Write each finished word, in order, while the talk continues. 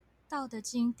道德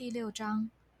经第6章：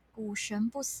谷神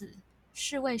不死，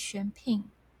是谓玄牝。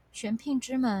玄牝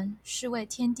之门，是谓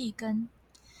天地根。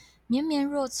绵绵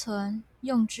若存，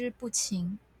用之不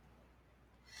勤。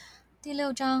第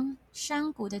6章：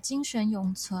山谷的精神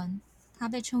永存，它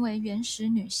被称为原始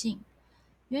女性。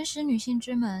原始女性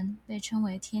之门被称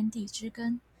为天地之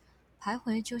根。徘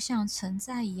徊就像存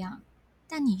在一样，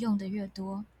但你用的越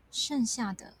多，剩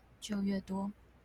下的就越多。